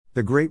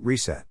The Great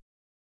Reset.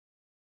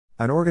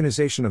 An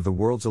organization of the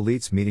world's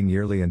elites meeting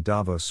yearly in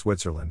Davos,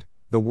 Switzerland,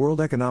 the World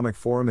Economic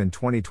Forum in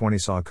 2020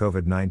 saw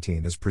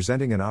COVID-19 as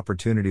presenting an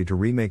opportunity to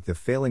remake the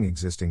failing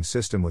existing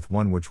system with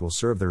one which will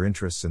serve their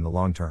interests in the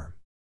long term.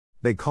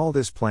 They call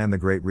this plan the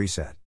Great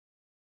Reset.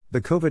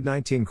 The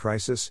COVID-19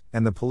 crisis,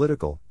 and the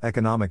political,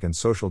 economic and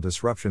social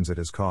disruptions it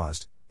has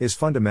caused, is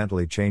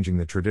fundamentally changing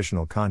the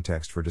traditional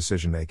context for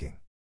decision-making.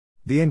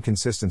 The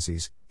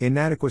inconsistencies,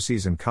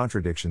 inadequacies and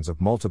contradictions of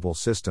multiple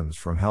systems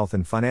from health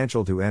and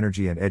financial to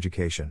energy and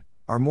education,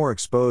 are more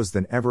exposed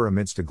than ever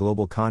amidst a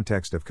global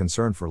context of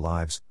concern for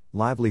lives,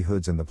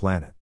 livelihoods and the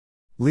planet.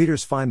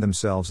 Leaders find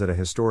themselves at a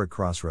historic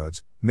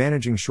crossroads,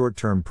 managing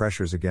short-term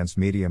pressures against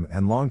medium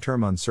and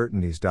long-term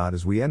uncertainties.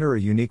 As we enter a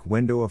unique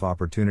window of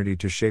opportunity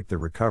to shape the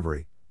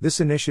recovery, this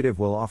initiative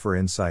will offer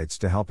insights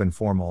to help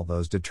inform all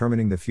those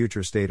determining the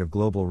future state of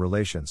global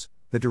relations,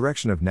 the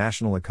direction of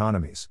national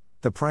economies,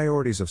 the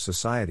priorities of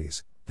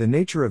societies, the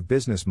nature of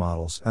business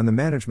models and the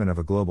management of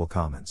a global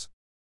commons.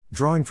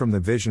 Drawing from the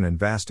vision and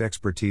vast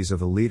expertise of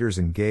the leaders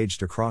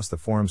engaged across the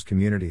forum's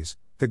communities,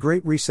 the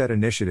Great Reset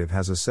initiative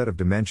has a set of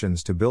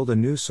dimensions to build a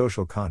new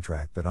social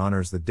contract that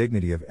honors the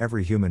dignity of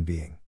every human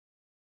being.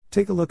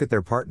 Take a look at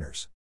their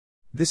partners.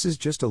 This is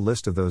just a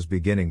list of those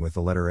beginning with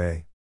the letter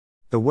A.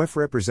 The WEF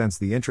represents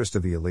the interest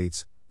of the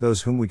elites,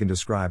 those whom we can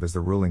describe as the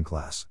ruling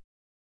class.